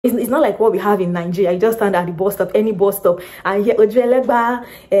It's not like what we have in Nigeria. You just stand at the bus stop, any bus stop, and hear Ojeleba,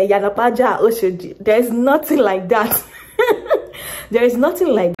 Yanapaja, Oshoji. There's nothing like that. There is nothing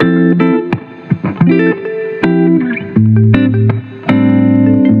like that.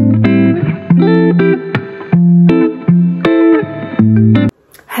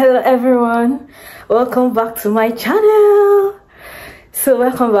 Hello everyone, welcome back to my channel. So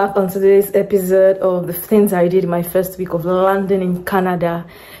welcome back on today's episode of the things I did in my first week of landing in Canada.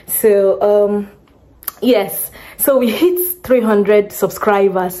 So yes, so we hit 300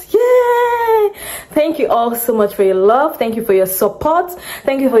 subscribers. Yay! Thank you all so much for your love. Thank you for your support.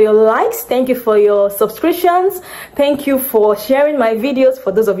 Thank you for your likes. Thank you for your subscriptions. Thank you for sharing my videos.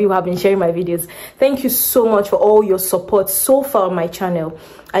 For those of you who have been sharing my videos, thank you so much for all your support so far on my channel.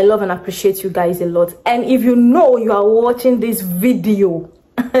 I love and appreciate you guys a lot. And if you know you are watching this video,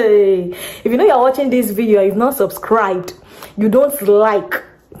 if you know you are watching this video, you've not subscribed, you don't like,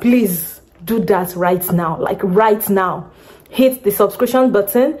 please do that right now. Like right now, hit the subscription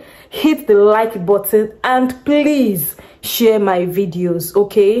button, hit the like button, and please share my videos,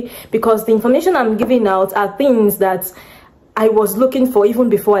 okay? Because the information I'm giving out are things that I was looking for even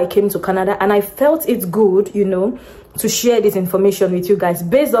before I came to Canada, and I felt it's good, you know, to share this information with you guys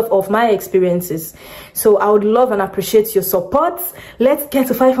based off of my experiences. So I would love and appreciate your support. Let's get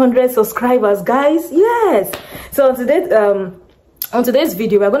to 500 subscribers, guys. Yes. So on today's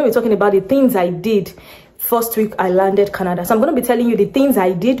video, we're going to be talking about the things I did first week I landed Canada. So I'm going to be telling you the things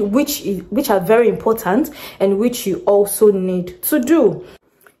I did which are very important and which you also need to do.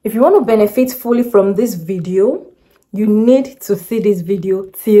 If you want to benefit fully from this video, you need to see this video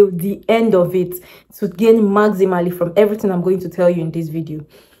till the end of it to gain maximally from everything I'm going to tell you in this video.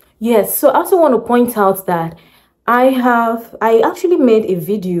 Yes, so I also want to point out that I actually made a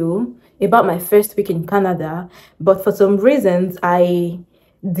video about my first week in Canada, but for some reasons I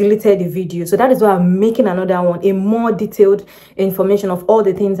deleted the video. So that is why I'm making another one, a more detailed information of all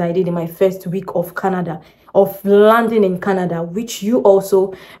the things I did in my first week of Canada, of landing in Canada, which you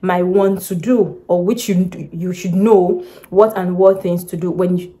also might want to do, or which you should know what things to do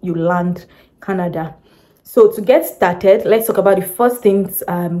when you land Canada. So to get started, let's talk about the first things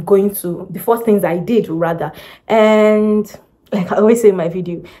I did rather. And like I always say in my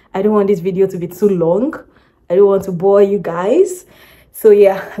video, I don't want this video to be too long. I don't want to bore you guys. So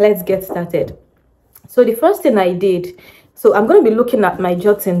yeah, let's get started. So the first thing I did, so I'm going to be looking at my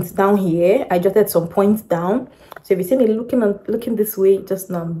jottings down here. I jotted some points down. So if you see me looking this way, just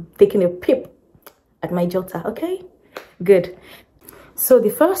now I'm taking a peep at my jotter. Okay, good. So the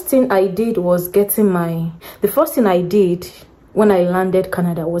first thing I did was when I landed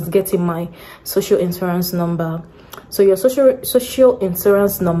Canada was getting my social insurance number. So your social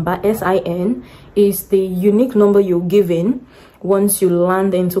insurance number, SIN, is the unique number you're given once you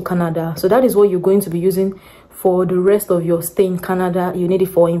land into Canada. So that is what you're going to be using for the rest of your stay in Canada. You need it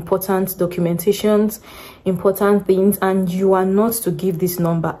for important documentations, important things, and you are not to give this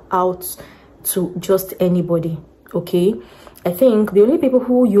number out to just anybody, okay? I think the only people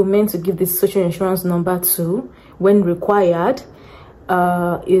who you're meant to give this social insurance number to when required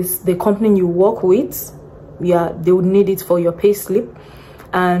is the company you work with. Yeah, they would need it for your pay slip,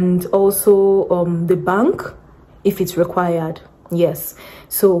 and also the bank if it's required. Yes.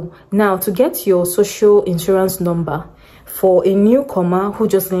 So now to get your social insurance number for a newcomer who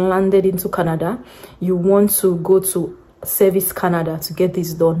just landed into Canada, you want to go to Service Canada to get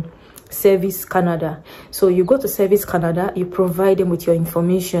this done. Service Canada. So you go to Service Canada, you provide them with your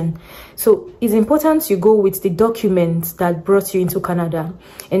information. So it's important you go with the document that brought you into Canada.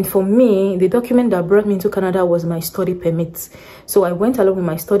 And for me, the document that brought me into Canada was my study permit. So I went along with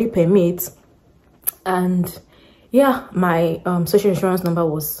my study permit, and yeah, my social insurance number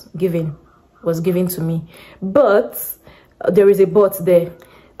was given to me. But there is a but there.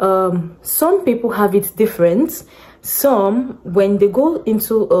 Some people have it different. Some, when they go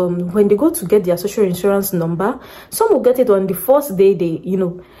to get their social insurance number, some will get it on the first day they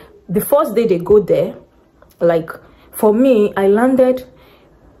go there. Like for me, I went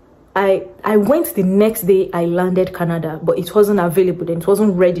the next day I landed Canada, but it wasn't available then, it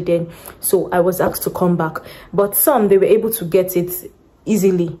wasn't ready then, so I was asked to come back. But some, they were able to get it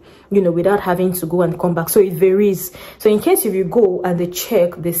easily, without having to go and come back. So it varies. So in case if you go and they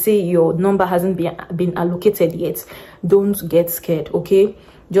check, they say your number hasn't been allocated yet, don't get scared, okay?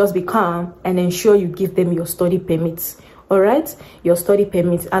 Just be calm and ensure you give them your study permits. All right, your study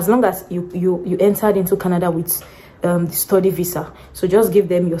permits, as long as you entered into Canada with the study visa. So just give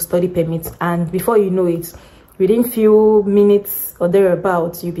them your study permits, and before you know it, within few minutes or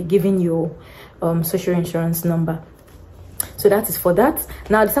thereabouts, you'll be giving your social insurance number. So that is for that.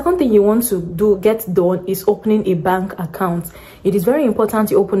 Now the second thing you want to get done is opening a bank account. It is very important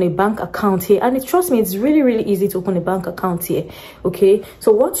to open a bank account here, and trust me, it's really easy to open a bank account here. Okay,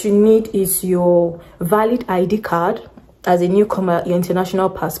 so what you need is your valid ID card. As a newcomer, your international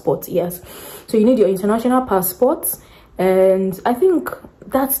passport. Yes, so you need your international passport, and I think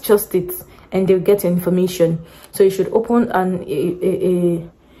that's just it, and they'll get information. So you should open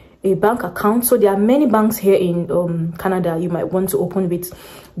a bank account. So there are many banks here in Canada you might want to open with.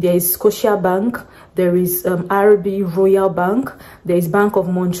 There is Scotia Bank, there is RB Royal Bank, there is Bank of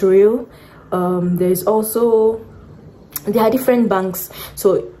Montreal, there is also, there are different banks.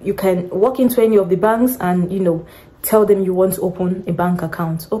 So you can walk into any of the banks and, you know, tell them you want to open a bank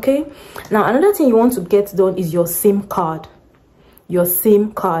account. Okay, now another thing you want to get done is your SIM card. Your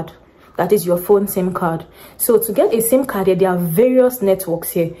SIM card, that is your phone SIM card. So to get a SIM card here, there are various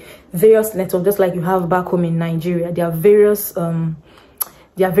networks here, various networks, just like you have back home in Nigeria. There are various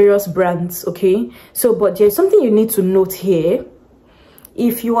brands. Okay, so but there's something you need to note here.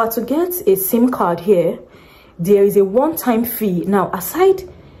 If you are to get a SIM card here, there is a one-time fee. Now aside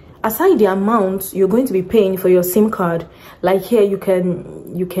the amount you're going to be paying for your SIM card, like here you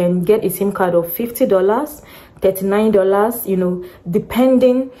can get a SIM card of $50, $39, you know,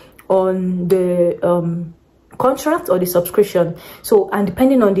 depending on the contract or the subscription. So, and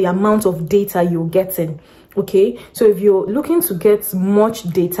depending on the amount of data you're getting. Okay, so if you're looking to get much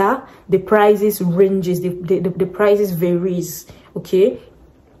data, the prices ranges, the prices varies. Okay,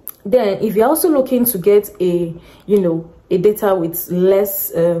 then if you're also looking to get a, you know, a data with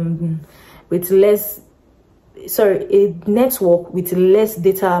less a network with less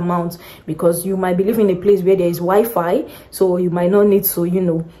data amount, because you might be living in a place where there is Wi-Fi, so you might not need to, you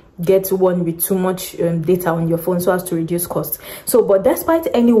know, get one with too much data on your phone so as to reduce costs. So but despite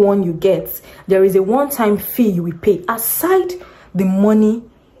any one you get, there is a one-time fee you will pay aside the money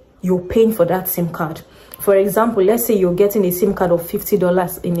you're paying for that SIM card. For example, let's say you're getting a SIM card of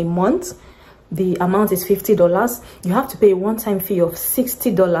 $50 in a month. The amount is $50. You have to pay a one-time fee of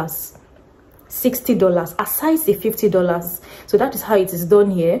 $60. Aside the $50. So that is how it is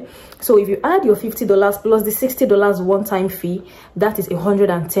done here. So if you add your $50 plus the $60 one-time fee, that is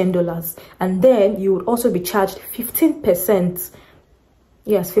 $110. And then you would also be charged 15%.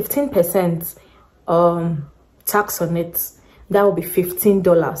 Yes, 15% tax on it. That will be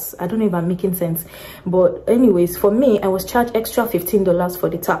 $15. I don't know if I'm making sense, but anyways, for me, I was charged extra $15 for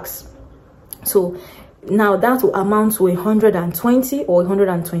the tax. So now that will amount to $120 or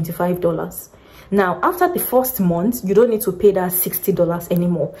 $125. Now after the first month, you don't need to pay that $60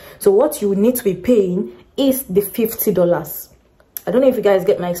 anymore. So what you need to be paying is the $50. I don't know if you guys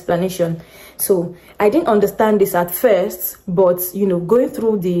get my explanation. So I didn't understand this at first, but you know, going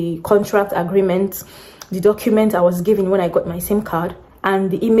through the contract agreement, the document I was given when I got my SIM card,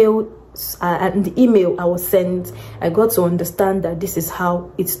 and the email I was sent, I got to understand that this is how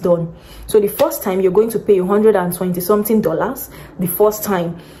it's done. So the first time you're going to pay $120 something the first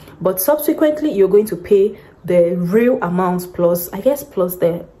time, but subsequently you're going to pay the real amount plus, I guess, plus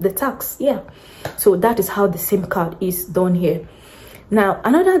the tax. Yeah, so that is how the SIM card is done here. Now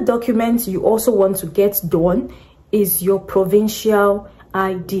another document you also want to get done is your provincial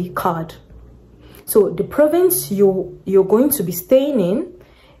ID card. So the province you're going to be staying in,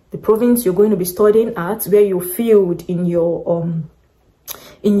 the province you're going to be studying at, where you filled in your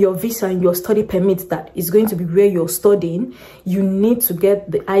visa and your study permit that is going to be where you're studying, you need to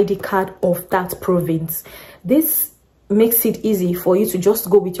get the ID card of that province. This makes it easy for you to just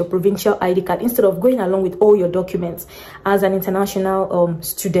go with your provincial ID card instead of going along with all your documents as an international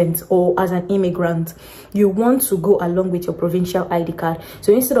student or as an immigrant. You want to go along with your provincial ID card.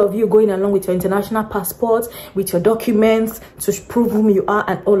 So instead of you going along with your international passport, with your documents to prove whom you are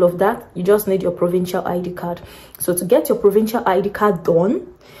and all of that, you just need your provincial ID card. So to get your provincial ID card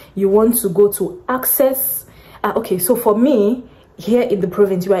done, you want to go to access. Okay, so for me, here in the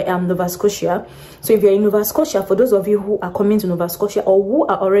province where I am, Nova Scotia. So if you're in Nova Scotia, for those of you who are coming to Nova Scotia or who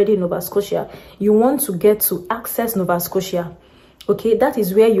are already in Nova Scotia, you want to get to Access Nova Scotia. Okay, that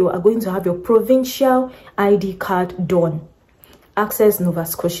is where you are going to have your provincial ID card done. Access Nova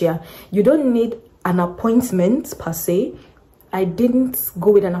Scotia. You don't need an appointment per se. I didn't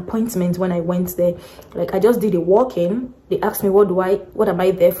go with an appointment when I went there. Like, I just did a walk-in. They asked me, what am I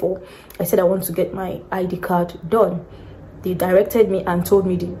there for? I said I want to get my ID card done. They directed me and told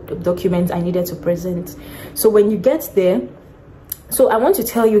me the documents I needed to present. So when you get there, so I want to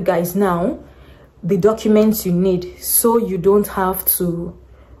tell you guys now the documents you need, so you don't have to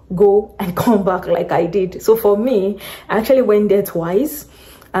go and come back like I did. So for me, I actually went there twice,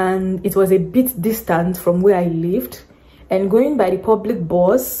 and it was a bit distant from where I lived. and going by the public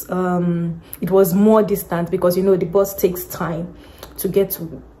bus, it was more distant, because you know the bus takes time to get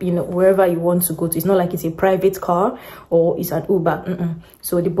to, you know, wherever you want to go to. It's not like it's a private car or it's an Uber.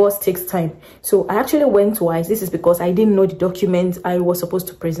 So the bus takes time. So I actually went twice. This is because I didn't know the document I was supposed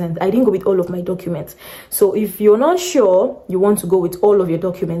to present. I didn't go with all of my documents. So if you're not sure, you want to go with all of your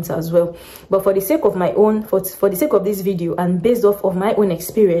documents as well. But for the sake of my own, for the sake of this video, and based off of my own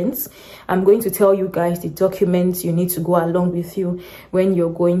experience, I'm going to tell you guys the documents you need to go along with you when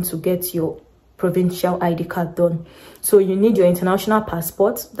you're going to get your provincial ID card done. So you need your international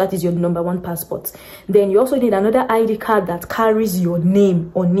passport. That is your #1 passport. Then you also need another ID card that carries your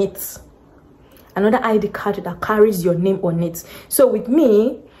name on it. Another ID card that carries your name on it. So with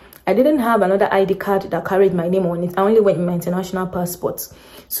me, I didn't have another ID card that carried my name on it. I only went with my international passport.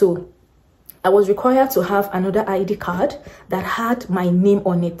 So I was required to have another ID card that had my name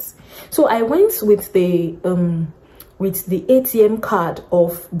on it. So I went with the ATM card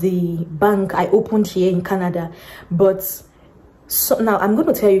of the bank I opened here in Canada. But so now I'm going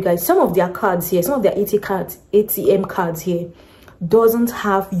to tell you guys, some of their cards here, some of their ATM cards here doesn't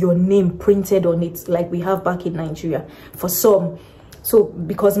have your name printed on it like we have back in Nigeria for some. So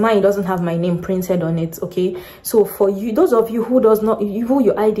because mine doesn't have my name printed on it, okay? So for you, those of you who does not, who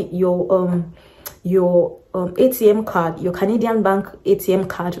your ID, your ATM card, your Canadian bank ATM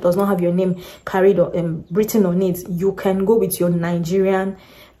card does not have your name carried or written on it, you can go with your Nigerian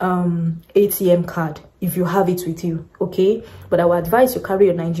ATM card if you have it with you, okay? But I would advise you carry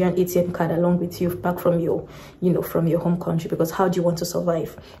your Nigerian ATM card along with you back from your, you know, from your home country, because how do you want to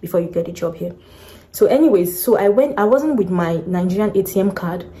survive before you get a job here? So anyways, so I wasn't with my Nigerian ATM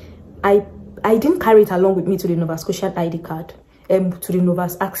card. I didn't carry it along with me to the Nova Scotian ID card. To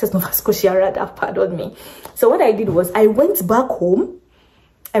the Access Nova Scotia rather, pardon me. So what I did was I went back home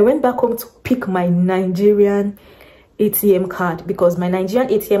to pick my Nigerian ATM card, because my Nigerian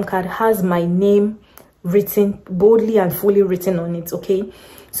ATM card has my name written boldly and fully written on it, okay?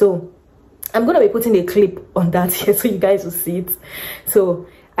 So I'm gonna be putting a clip on that here so you guys will see it. So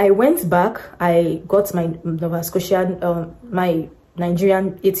I went back, I got my Nova Scotian my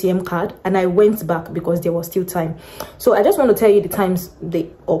Nigerian ATM card, and I went back because there was still time. So I just want to tell you the times they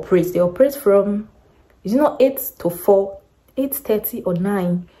operate. They operate from, you know, 8 to 4, 8:30 or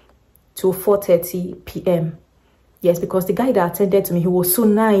 9 to 4:30 p.m. Yes, because the guy that attended to me, he was so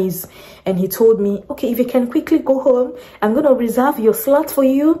nice, and he told me, okay, if you can quickly go home, I'm gonna reserve your slot for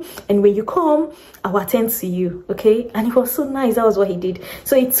you, and when you come, I'll attend to you, okay? And he was so nice. That was what he did.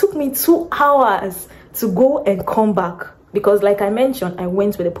 So it took me 2 hours to go and come back, because like I mentioned, I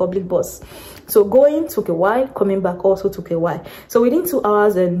went with a public bus. So going took a while, coming back also took a while. So within 2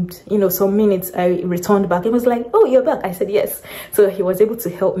 hours and, you know, some minutes, I returned back. He was like, oh, you're back? I said yes. So he was able to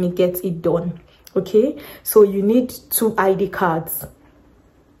help me get it done, okay? So you need 2 ID cards,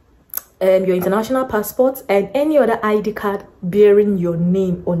 your international passport and any other ID card bearing your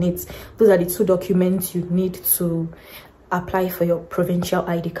name on it. Those are the 2 documents you need to apply for your provincial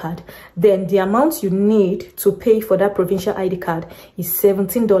ID card. Then the amount you need to pay for that provincial ID card is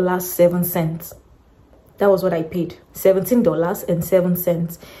 $17.07. That was what I paid,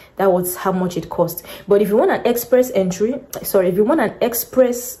 $17.07. That was how much it cost. But if you want an express entry, sorry, if you want an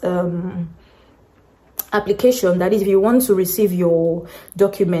express application, that is, if you want to receive your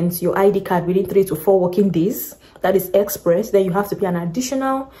documents, your ID card within 3 to 4 working days, that is express, then you have to pay an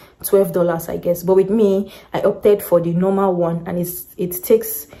additional $12, I guess. But with me, I opted for the normal one, and it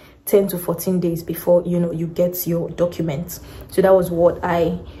takes 10 to 14 days before, you know, you get your documents. So that was what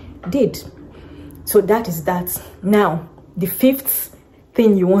I did. So that is that. Now, the 5th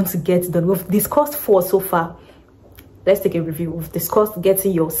thing you want to get done, we've discussed 4 so far. Let's take a review. We've discussed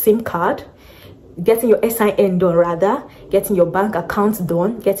getting your SIM card, getting your SIN done rather, getting your bank account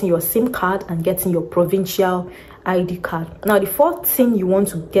done, getting your SIM card, and getting your provincial ID card. Now the 4th thing you want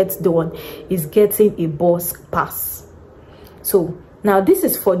to get done is getting a bus pass. So now this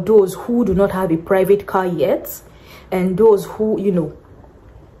is for those who do not have a private car yet, and those who, you know,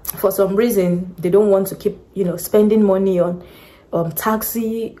 for some reason they don't want to keep, you know, spending money on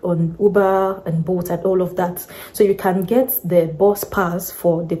taxi, on Uber and Bolt and all of that. So you can get the bus pass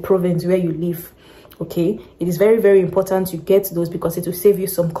for the province where you live, okay? It is very, very important you get those, because it will save you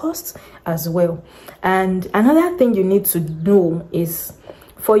some costs as well. And another thing you need to know is,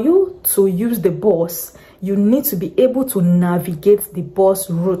 for you to use the bus, you need to be able to navigate the bus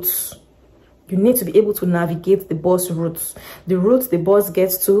routes. You need to be able to navigate the bus routes. The routes the bus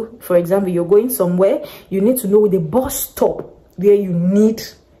gets to, for example, you're going somewhere, you need to know the bus stop where you need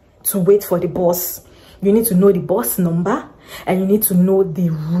to wait for the bus. You need to know the bus number, and you need to know the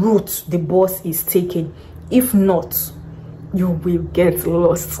route the bus is taking. If not, you will get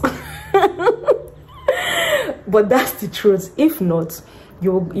lost. But that's the truth. If not,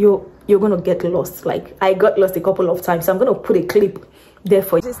 you're gonna get lost. Like, I got lost a couple of times, so I'm gonna put a clip there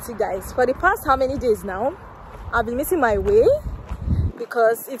for you guys. For the past how many days now, I've been missing my way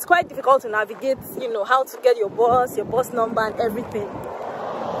because it's quite difficult to navigate, you know, how to get your bus number and everything.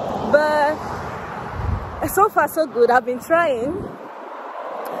 But so far so good. I've been trying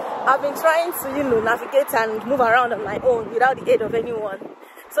to, you know, navigate and move around on my own without the aid of anyone.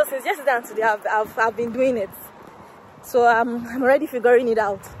 So since yesterday and today, I've been doing it. So I'm already figuring it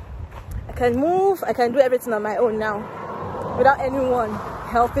out. I can move, I can do everything on my own now without anyone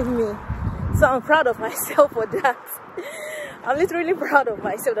helping me. So I'm proud of myself for that. I'm literally proud of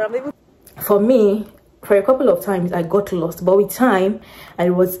myself that I'm able. For me, for a couple of times I got lost, but with time I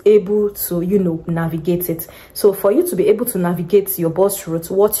was able to, you know, navigate it. So for you to be able to navigate your bus route,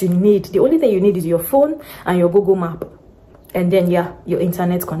 what you need, the only thing you need is your phone and your Google map, and then yeah, your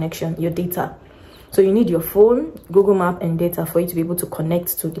internet connection, your data. So you need your phone, Google map, and data for you to be able to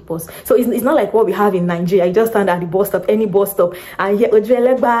connect to the bus. So it's not like what we have in Nigeria. You just stand at the bus stop, any bus stop, and hear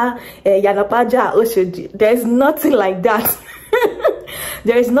there's nothing like that.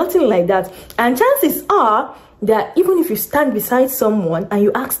 There is nothing like that. And chances are that even if you stand beside someone and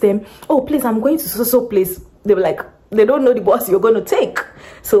you ask them, oh please, I'm going to so place, they're like, they don't know the bus you're going to take.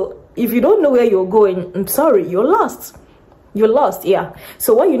 So if you don't know where you're going, I'm sorry, you're lost. You're lost. Yeah.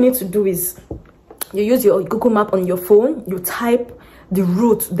 So what you need to do is you use your Google map on your phone, you type the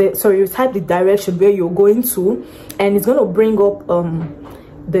route, you type the direction where you're going to, and it's going to bring up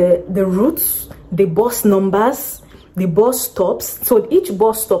the routes, the bus numbers, the bus stops. So each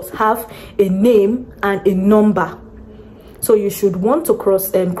bus stops have a name and a number. So you should want to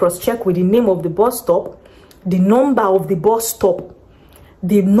cross check with the name of the bus stop, the number of the bus stop,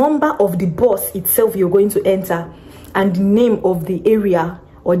 the number of the bus itself you're going to enter, and the name of the area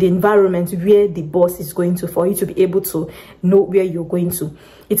or the environment where the bus is going to, for you to be able to know where you're going to.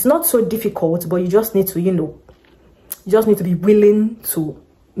 It's not so difficult, but you just need to, you know, you just need to be willing to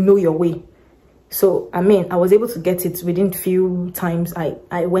know your way. So I mean, I was able to get it within few times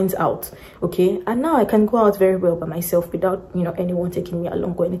I went out, okay, and now I can go out very well by myself without, you know, anyone taking me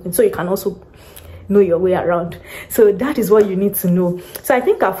along or anything. So you can also know your way around. So that is what you need to know. So I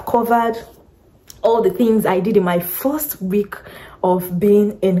think I've covered all the things I did in my first week of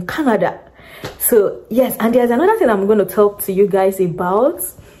being in Canada. So yes, and there's another thing I'm going to talk to you guys about.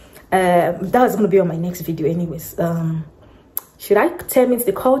 That's going to be on my next video anyways. Should I term it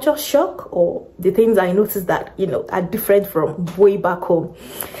the culture shock, or the things I noticed that, you know, are different from way back home?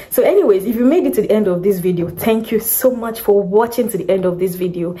 So anyways, if you made it to the end of this video, thank you so much for watching to the end of this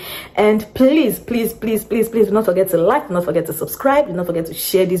video. And please do not forget to like, do not forget to subscribe, do not forget to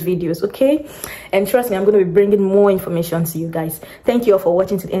share these videos, okay? And trust me, I'm going to be bringing more information to you guys. Thank you all for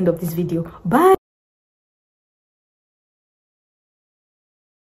watching to the end of this video. Bye.